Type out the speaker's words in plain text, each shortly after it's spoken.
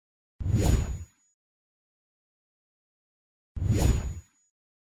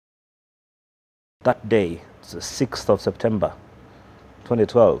That day, it's the 6th of September,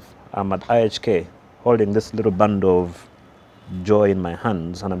 2012, I'm at IHK holding this little bundle of joy in my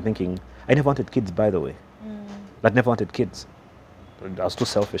hands, and I'm thinking, I never wanted kids, by the way. I never wanted kids. I was too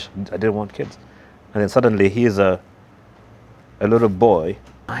selfish. I didn't want kids. And then suddenly here's a little boy,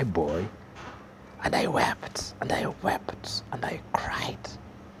 my boy, and I wept, and I wept, and I cried,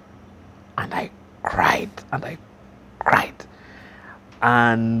 and I cried, and I cried.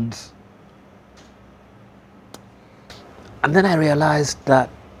 And then I realized that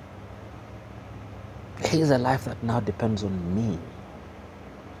here's a life that now depends on me.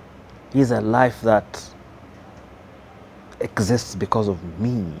 Here's a life that exists because of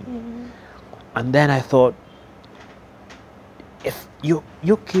me. And then I thought, if you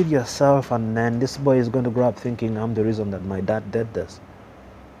kill yourself and then this boy is going to grow up thinking I'm the reason that my dad did this.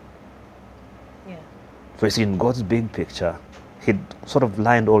 Yeah. So you see, in God's big picture, he sort of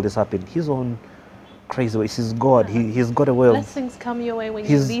lined all this up in his own crazy way. He's God. He's got a way of... Blessings come your way when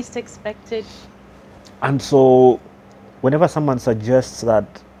you least expect it. And so whenever someone suggests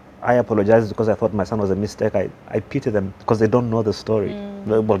that I apologize because I thought my son was a mistake, I pity them because they don't know the story.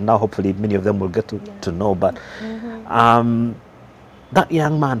 Well, now hopefully many of them will get to know, but that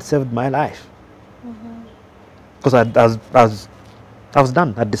young man saved my life. Because I was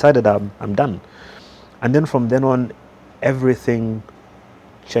done. I decided I'm done. And then from then on, everything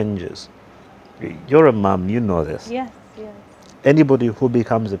changes. You're a mom, you know this. Yes, yes. Anybody who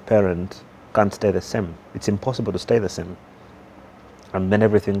becomes a parent can't stay the same. It's impossible to stay the same. And then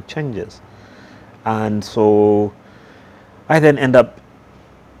everything changes. And so I then end up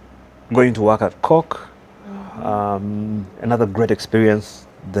going to work at Cork. Another great experience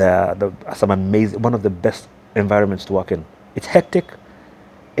there. Some amazing, one of the best environments to work in. It's hectic,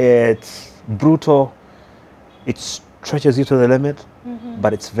 it's brutal, it stretches you to the limit,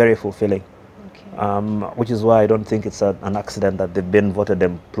 but it's very fulfilling. Which is why I don't think it's an accident that they've been voted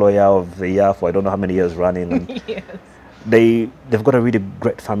Employer of the Year for I don't know how many years running. And yes. They've got a really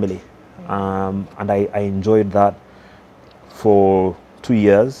great family, and I enjoyed that for 2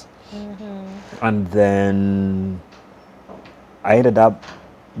 years, and then I ended up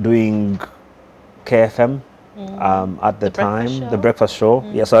doing KFM at the time, the breakfast show.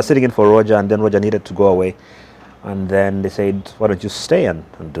 Yeah, so I was sitting in for Roger, and then Roger needed to go away, and then they said, "Why don't you stay and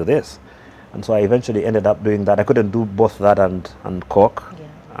do this?" And so I eventually ended up doing that. I couldn't do both that and Cork,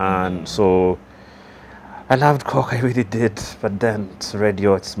 and so. I loved Cork, I really did, but then it's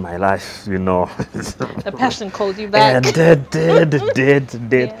radio, it's my life, you know. The passion called you back. Yeah, did.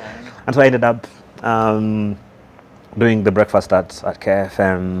 Yeah. And so I ended up doing the breakfast at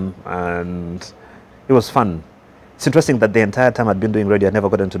KFM, and it was fun. It's interesting that the entire time I'd been doing radio, I never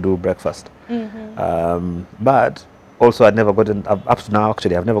gotten to do breakfast. But also I'd never gotten, up to now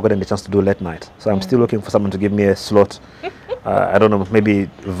actually, I've never gotten the chance to do late night. So I'm still looking for someone to give me a slot. I don't know, maybe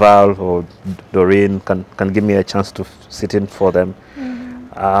Val or Doreen can give me a chance to sit in for them.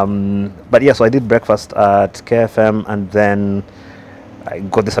 But yeah, so I did breakfast at KFM, and then I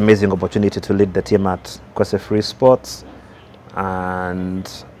got this amazing opportunity to lead the team at Kwese Free Sports, and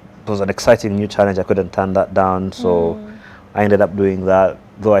it was an exciting new challenge. I couldn't turn that down, so I ended up doing that,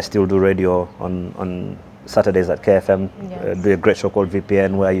 though I still do radio on Saturdays at KFM. Do a great show called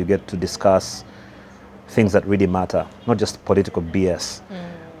VPN where you get to discuss things that really matter, not just political BS,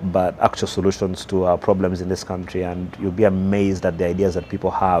 but actual solutions to our problems in this country. And you'll be amazed at the ideas that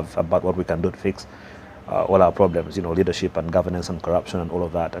people have about what we can do to fix all our problems, you know, leadership and governance and corruption and all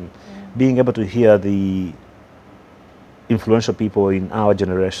of that. And being able to hear the influential people in our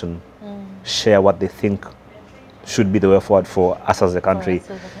generation share what they think should be the way forward for us as a country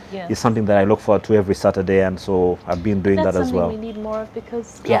is something that I look forward to every Saturday, and so I've been doing that as well. That's something we need more of,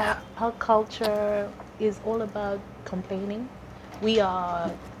 because our culture is all about complaining. We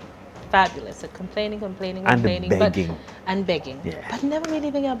are fabulous at complaining, and begging. But never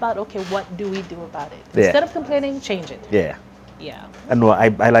really thinking about, okay, what do we do about it? Instead of complaining, change it. Yeah. And no, I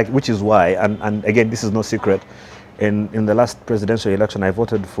like, which is why, and again, this is no secret, in the last presidential election, I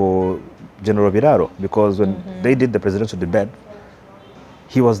voted for General Biraro, because when they did the presidential debate,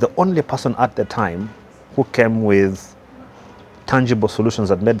 he was the only person at the time who came with tangible solutions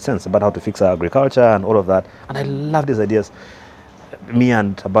that made sense about how to fix our agriculture and all of that. And I love these ideas. Me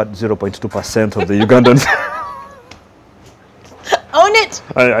and about 0.2% of the Ugandans. Own it!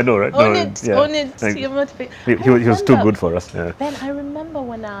 I know, right? Own it. He was too good for us. Yeah. Ben, I remember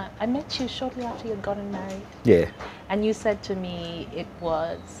when I met you shortly after you'd gotten married. Yeah. And you said to me it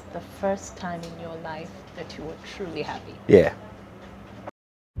was the first time in your life that you were truly happy. Yeah.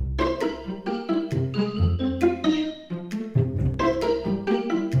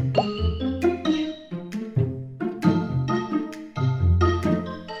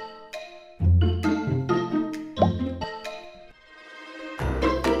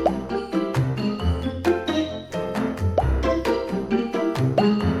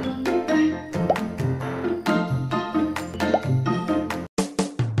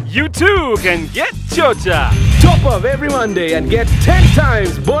 too can get Chocha. Top up every Monday and get 10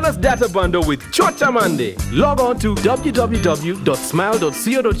 times bonus data bundle with Chocha Monday. Log on to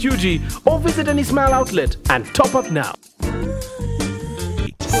www.smile.co.ug or visit any Smile outlet and top up now.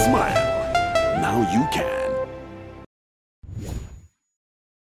 Smile. Now you can.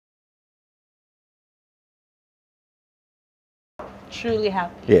 Truly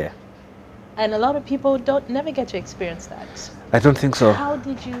happy. Yeah. And a lot of people never get to experience that. I don't think so. How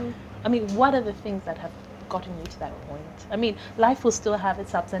did you, I mean, what are the things that have gotten you to that point? I mean, life will still have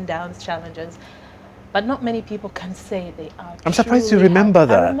its ups and downs, challenges, but not many people can say they are. I'm surprised you remember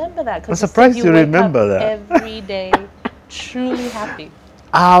that. I remember that. I'm surprised you remember that. Every day, truly happy.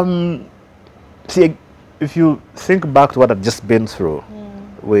 See, if you think back to what I've just been through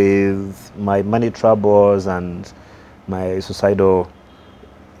with my money troubles and my suicidal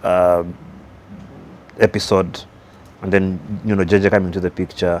episode, and then, you know, JJ came into the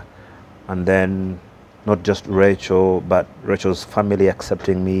picture, and then not just Rachel, but Rachel's family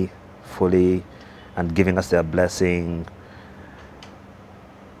accepting me fully and giving us their blessing.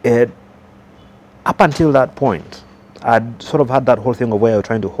 Up until that point, I'd sort of had that whole thing of where you're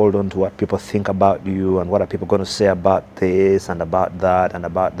trying to hold on to what people think about you and what are people going to say about this and about that and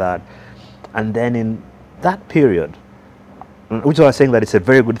about that. And then in that period, which I was saying that it's a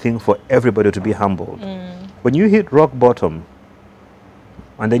very good thing for everybody to be humbled. When you hit rock bottom,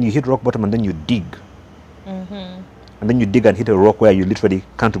 and then you hit rock bottom and then you dig, and then you dig and hit a rock where you literally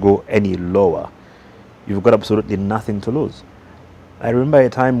can't go any lower, you've got absolutely nothing to lose. I remember a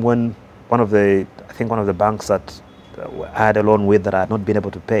time when one of the banks that I had a loan with that I had not been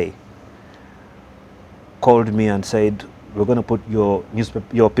able to pay called me and said, we're going to put your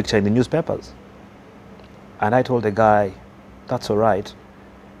picture in the newspapers. And I told the guy, that's all right.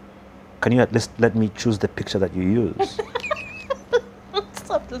 Can you at least let me choose the picture that you use?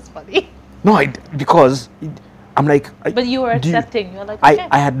 Stop, this funny. No, because I'm like... But you were accepting. You're like, okay.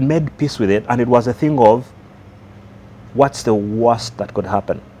 I had made peace with it, and it was a thing of, what's the worst that could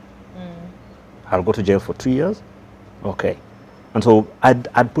happen? I'll go to jail for 3 years? Okay. And so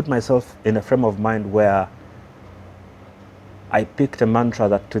I'd put myself in a frame of mind where I picked a mantra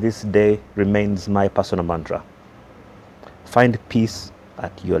that to this day remains my personal mantra. Find peace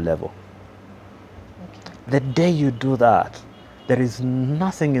at your level. Okay. The day you do that, there is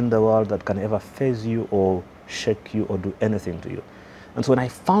nothing in the world that can ever faze you or shake you or do anything to you. And so when I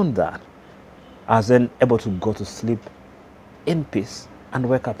found that, I was then able to go to sleep in peace and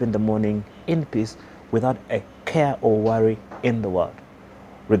wake up in the morning in peace without a care or worry in the world,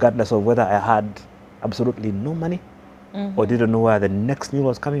 regardless of whether I had absolutely no money or didn't know where the next meal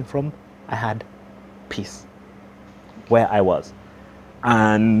was coming from. I had peace where I was.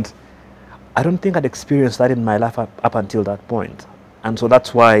 And I don't think I'd experienced that in my life up until that point. And so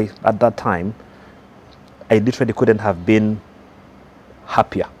that's why at that time, I literally couldn't have been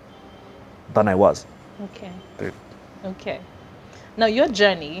happier than I was. Okay. Okay. Now your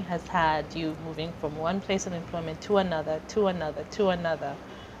journey has had you moving from one place of employment to another, to another, to another.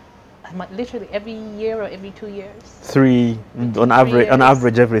 Literally every year or every 2 years? On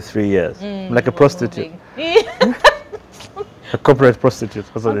average every 3 years. Like a prostitute. A corporate prostitute.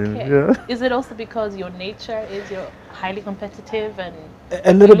 Okay. Yeah. Is it also because your nature is you're highly competitive and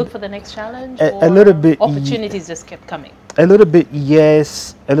you look for the next challenge? A little bit. Opportunities just kept coming? A little bit,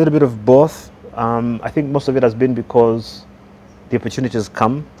 yes. A little bit of both. I think most of it has been because the opportunities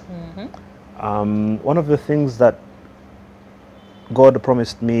come. One of the things that God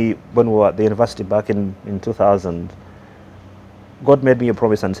promised me when we were at the university back in 2000, God made me a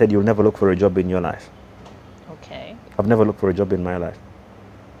promise and said, you'll never look for a job in your life. Okay. I've never looked for a job in my life.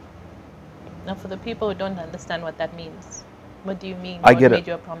 Now, for the people who don't understand what that means, what do you mean? God made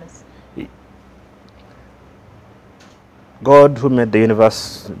you a promise? God, who made the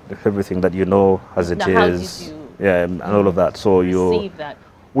universe, everything that you know as it now, is, how did you and all of that. So receive that?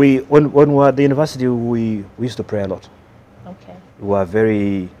 When we were at the university, we used to pray a lot. Okay.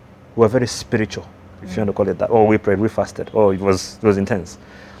 We were very spiritual, if you want to call it that. Oh, we prayed, we fasted. Oh, it was intense.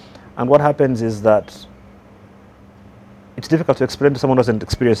 And what happens is that it's difficult to explain to someone who hasn't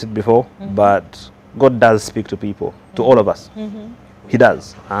experienced it before, but God does speak to people, to all of us. He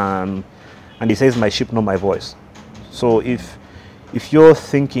does. And he says, my sheep know my voice. So if you're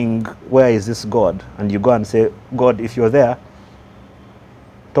thinking, where is this God? And you go and say, God, if you're there,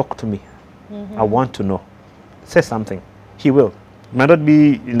 talk to me. I want to know. Say something. He will. It might not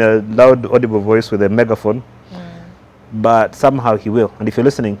be in a loud, audible voice with a megaphone, but somehow he will. And if you're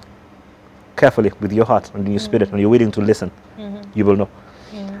listening carefully with your heart and in your spirit and you're willing to listen, you will know.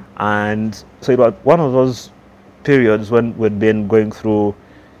 And so it was one of those periods when we'd been going through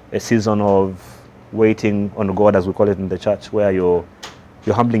a season of waiting on God, as we call it in the church, where you're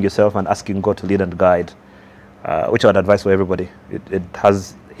humbling yourself and asking God to lead and guide, which I would advise for everybody. It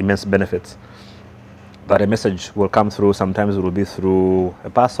has immense benefits. But a message will come through. Sometimes it will be through a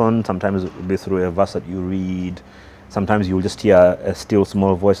person. Sometimes it will be through a verse that you read. Sometimes you will just hear a still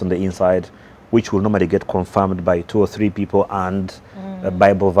small voice on the inside, which will normally get confirmed by 2 or 3 people and a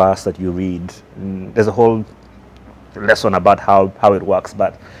Bible verse that you read. There's a whole lesson about how it works,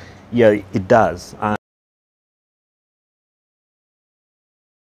 but yeah, it does.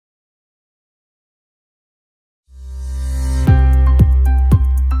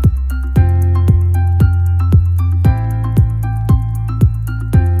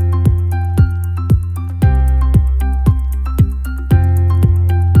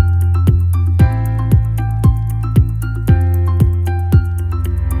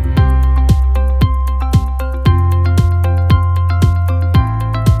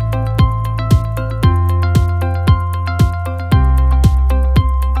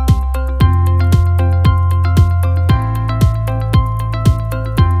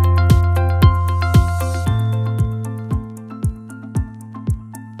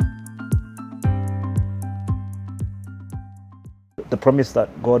 The promise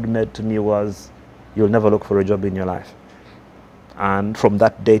that God made to me was, you'll never look for a job in your life. And from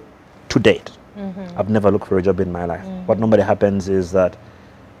that day to date, I've never looked for a job in my life. What normally happens is that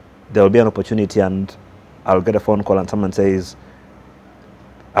there will be an opportunity and I'll get a phone call and someone says,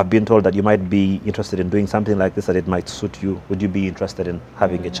 I've been told that you might be interested in doing something like this, that it might suit you. Would you be interested in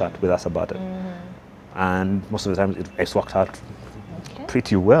having a chat with us about it? And most of the time it's worked out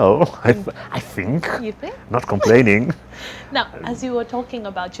pretty well, I think. You think? Not complaining. Now, as you were talking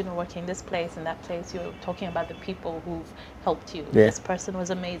about, working this place and that place, you were talking about the people who've helped you. Yeah. This person was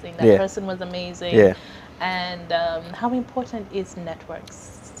amazing. That person was amazing. Yeah. And how important is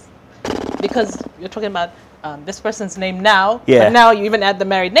networks? Because you're talking about this person's name now, but now you even add the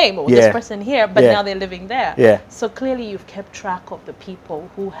married name, or this person here, but now they're living there. Yeah. So clearly you've kept track of the people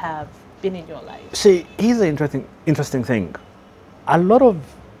who have been in your life. See, here's an interesting thing. A lot of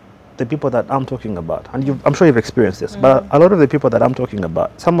the people that I'm talking about, and I'm sure you've experienced this, but a lot of the people that I'm talking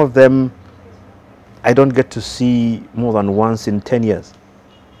about, some of them I don't get to see more than once in 10 years.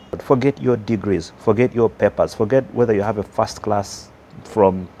 But forget your degrees, forget your papers, forget whether you have a first class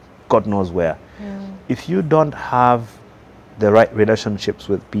from God knows where. If you don't have the right relationships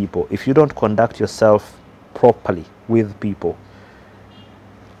with people, if you don't conduct yourself properly with people,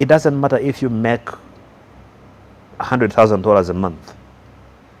 it doesn't matter if you make $100,000 a month.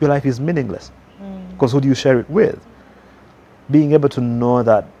 Your life is meaningless. Because who do you share it with? Being able to know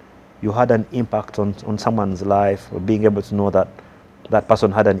that you had an impact on someone's life, or being able to know that that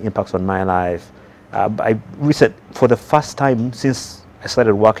person had an impact on my life. I researched for the first time since I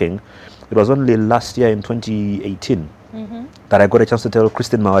started working. It was only last year in 2018 that I got a chance to tell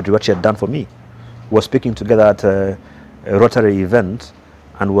Christine Mawadri what she had done for me. We were speaking together at a Rotary event,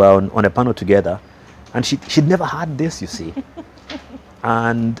 and we were on a panel together. And she'd never had this, you see.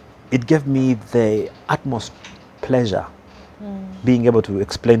 And it gave me the utmost pleasure being able to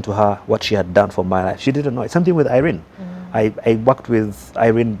explain to her what she had done for my life. She didn't know it. Something with Irene. I worked with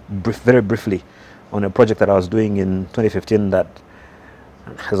Irene very briefly on a project that I was doing in 2015 that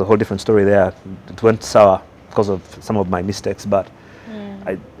has a whole different story there. It went sour because of some of my mistakes. But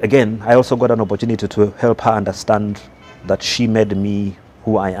I also got an opportunity to help her understand that she made me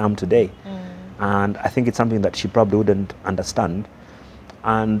who I am today. And I think it's something that she probably wouldn't understand.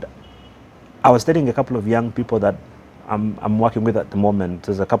 And I was telling a couple of young people that I'm working with at the moment.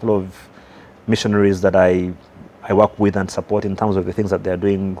 There's a couple of missionaries that I work with and support in terms of the things that they're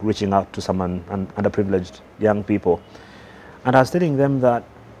doing, reaching out to some underprivileged young people. And I was telling them that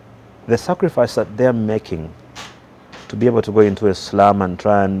the sacrifice that they're making to be able to go into a slum and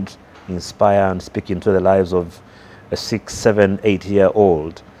try and inspire and speak into the lives of a 6, 7,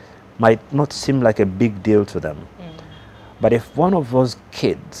 8-year-old might not seem like a big deal to them. But if one of those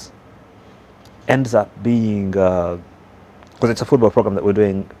kids ends up being, because it's a football program that we're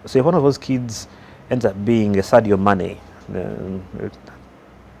doing, so if one of those kids ends up being a Sadio Mane,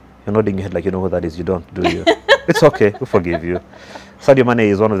 you're nodding your head like you know who that is. You don't, do you? It's okay, we forgive you. Sadio Mane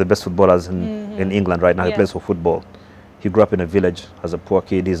is one of the best footballers in England right now. He plays for football. He grew up in a village as a poor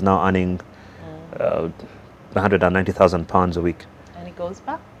kid. He's now earning £190,000 a week. And he goes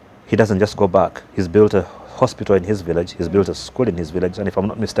back? He doesn't just go back. He's built a hospital in his village. He's built a school in his village. And if I'm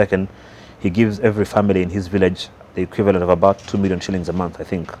not mistaken, he gives every family in his village the equivalent of about 2 million shillings a month, I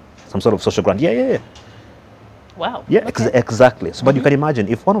think. Some sort of social grant. Yeah. Wow. Yeah, exactly. So, but you can imagine,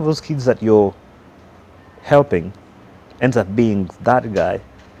 if one of those kids that you're helping ends up being that guy,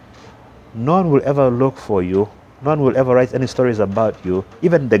 no one will ever look for you. No one will ever write any stories about you.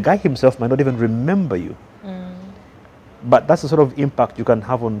 Even the guy himself might not even remember you. But that's the sort of impact you can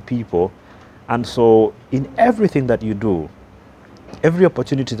have on people. And so in everything that you do, every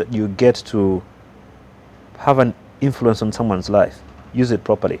opportunity that you get to have an influence on someone's life, use it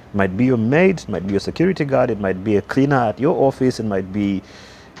properly. It might be your maid, it might be your security guard, it might be a cleaner at your office, it might be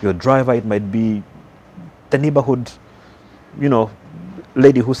your driver, it might be the neighborhood,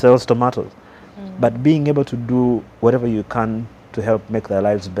 lady who sells tomatoes. But being able to do whatever you can to help make their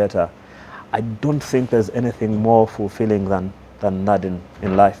lives better, I don't think there's anything more fulfilling than that in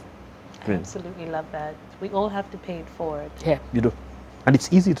life. I absolutely love that. We all have to pay it forward. Yeah, you do. And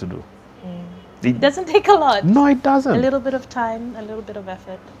it's easy to do. It doesn't take a lot. No, it doesn't. A little bit of time, a little bit of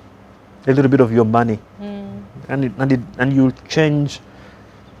effort. A little bit of your money. And you'll change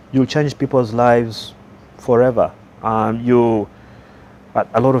people's lives forever. A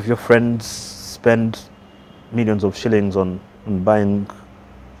lot of your friends spend millions of shillings on buying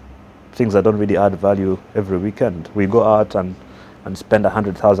things that don't really add value every weekend. We go out and spend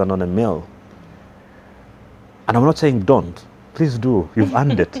 100,000 on a meal. And I'm not saying don't. Please do. You've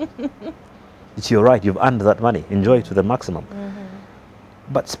earned it. It's your right. You've earned that money. Enjoy it to the maximum.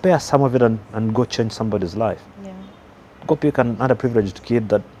 But spare some of it and go change somebody's life. Yeah. Go pick another privileged kid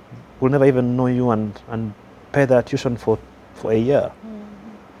that will never even know you and pay their tuition for a year.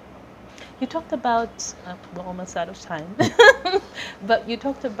 You talked about, we're almost out of time, but you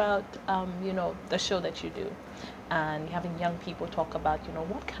talked about, the show that you do and having young people talk about,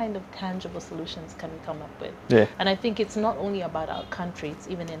 what kind of tangible solutions can we come up with? Yeah. And I think it's not only about our country, it's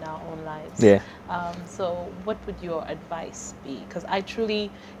even in our own lives. Yeah. So what would your advice be? Because I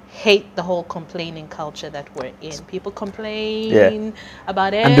truly hate the whole complaining culture that we're in. People complain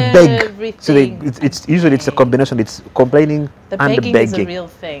about and everything. So it's usually it's a combination. It's complaining the and begging. Is a real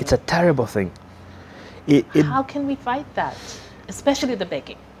thing. It's a terrible thing. How can we fight that? Especially the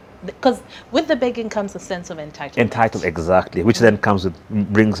begging. Because with the begging comes a sense of entitlement. Entitled, exactly, which then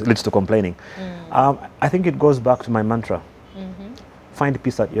leads to complaining. I think it goes back to my mantra. Find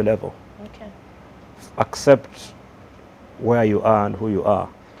peace at your level. Okay. Accept where you are and who you are.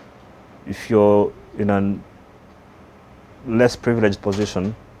 If you're in a less privileged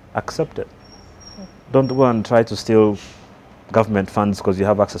position, accept it. Don't go and try to steal government funds because you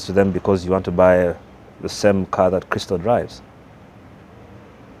have access to them because you want to buy the same car that Crystal drives.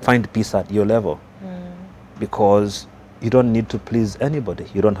 Find peace at your level because you don't need to please anybody.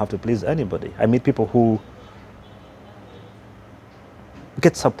 You don't have to please anybody. I meet people who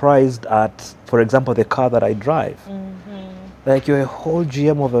get surprised at, for example, the car that I drive. Like, you're a whole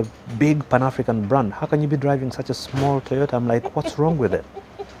GM of a big Pan-African brand. How can you be driving such a small Toyota? I'm like, what's wrong with it?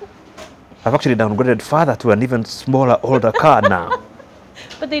 I've actually downgraded further to an even smaller, older car now.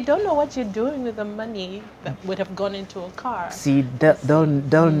 But they don't know what you're doing with the money that would have gone into a car. See, they'll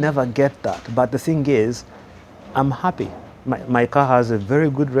never get that. But the thing is, I'm happy. My car has a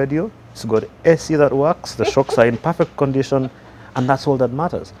very good radio. It's got AC that works. The shocks are in perfect condition. And that's all that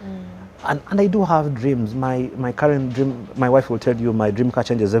matters. And I do have dreams. My current dream, my wife will tell you my dream car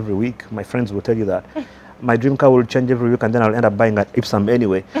changes every week. My friends will tell you that. My dream car will change every week and then I'll end up buying an Ipsum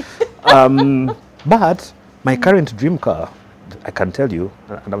anyway. But my current dream car, I can tell you,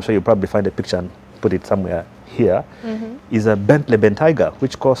 and I'm sure you'll probably find a picture and put it somewhere here, is a Bentley Bentayga,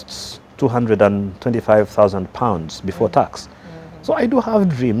 which costs £225,000 before tax. So I do have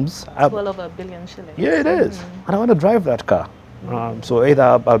dreams. Well over £1 billion shillings. Yeah, it is. And I want to drive that car. So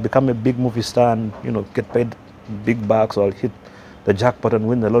either I'll become a big movie star and get paid big bucks, or I'll hit the jackpot and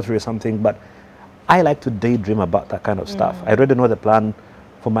win the lottery or something. But I like to daydream about that kind of stuff. I already know the plan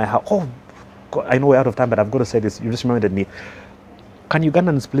for my house. Oh, God, I know we're out of time, but I've got to say this. You just reminded me. Can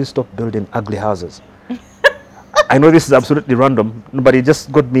Ugandans please stop building ugly houses? I know this is absolutely random, but it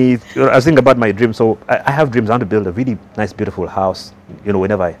just got me. I was thinking about my dreams. So I have dreams. I want to build a really nice, beautiful house.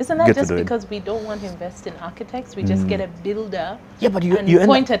 Whenever I Isn't that get just to do because we don't want to invest in architects? We just get a builder. Yeah, but you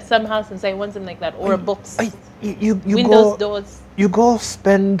point at some house and say, I want something like that, or a box. You Windows, doors. You go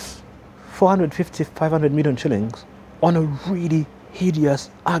spend 450, 500 million shillings on a really hideous,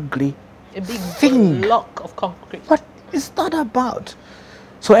 ugly a big thing. block of concrete. What is that about?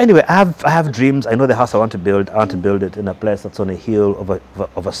 So anyway, I have dreams. I know the house I want to build. I want to build it in a place that's on a hill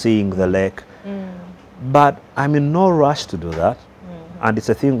overseeing the lake. But I'm in no rush to do that. And it's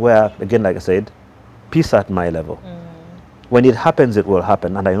a thing where, again, like I said, peace at my level. When it happens, it will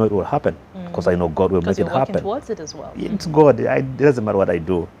happen. And I know it will happen because I know God will make it happen. Because you're working towards it as well. It's God. It doesn't matter what I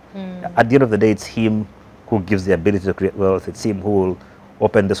do. At the end of the day, it's Him who gives the ability to create wealth. It's Him who will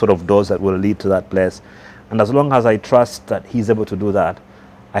open the sort of doors that will lead to that place. And as long as I trust that He's able to do that,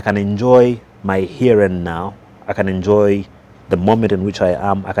 I can enjoy my here and now. I can enjoy the moment in which I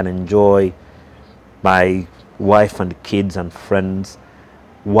am. I can enjoy my wife and kids and friends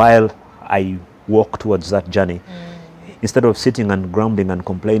while I walk towards that journey. Instead of sitting and grumbling and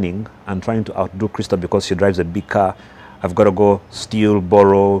complaining and trying to outdo Krista because she drives a big car, I've got to go steal,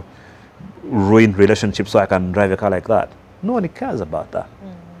 borrow, ruin relationships so I can drive a car like that. No one cares about that.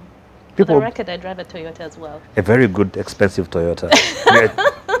 For the record, I drive a Toyota as well. A very good, expensive Toyota.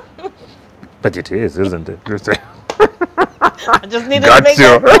 But it is, isn't it? I just needed to make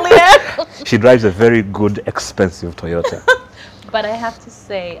that clear. She drives a very good, expensive Toyota. But I have to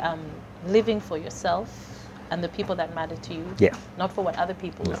say, living for yourself and the people that matter to you, not for what other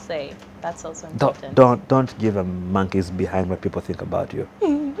people will say. That's also important. Don't give a monkey's behind what people think about you.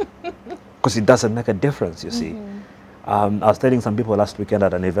 Because it doesn't make a difference, you see. I was telling some people last weekend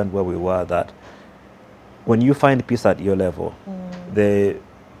at an event where we were that when you find peace at your level, the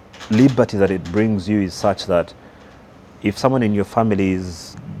liberty that it brings you is such that if someone in your family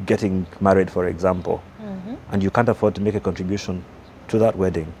is getting married, for example, and you can't afford to make a contribution to that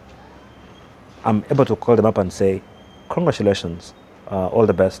wedding, I'm able to call them up and say, congratulations, all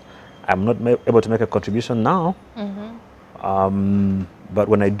the best. I'm not able to make a contribution now, but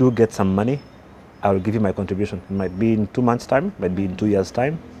when I do get some money, I will give you my contribution. It might be in 2 months' time, might be in 2 years'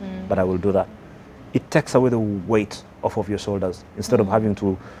 time, but I will do that. It takes away the weight off of your shoulders instead of having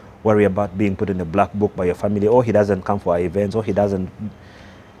to worry about being put in a black book by your family, or he doesn't come for our events, or he doesn't.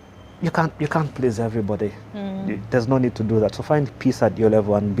 You can't please everybody. There's no need to do that. So find peace at your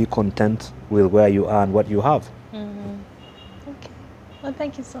level and be content with where you are and what you have. Okay. Well,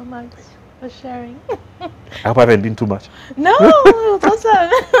 thank you so much for sharing. I hope I haven't been too much. No, it was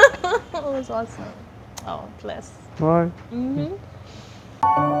awesome. It was awesome. Oh, bless. Bye.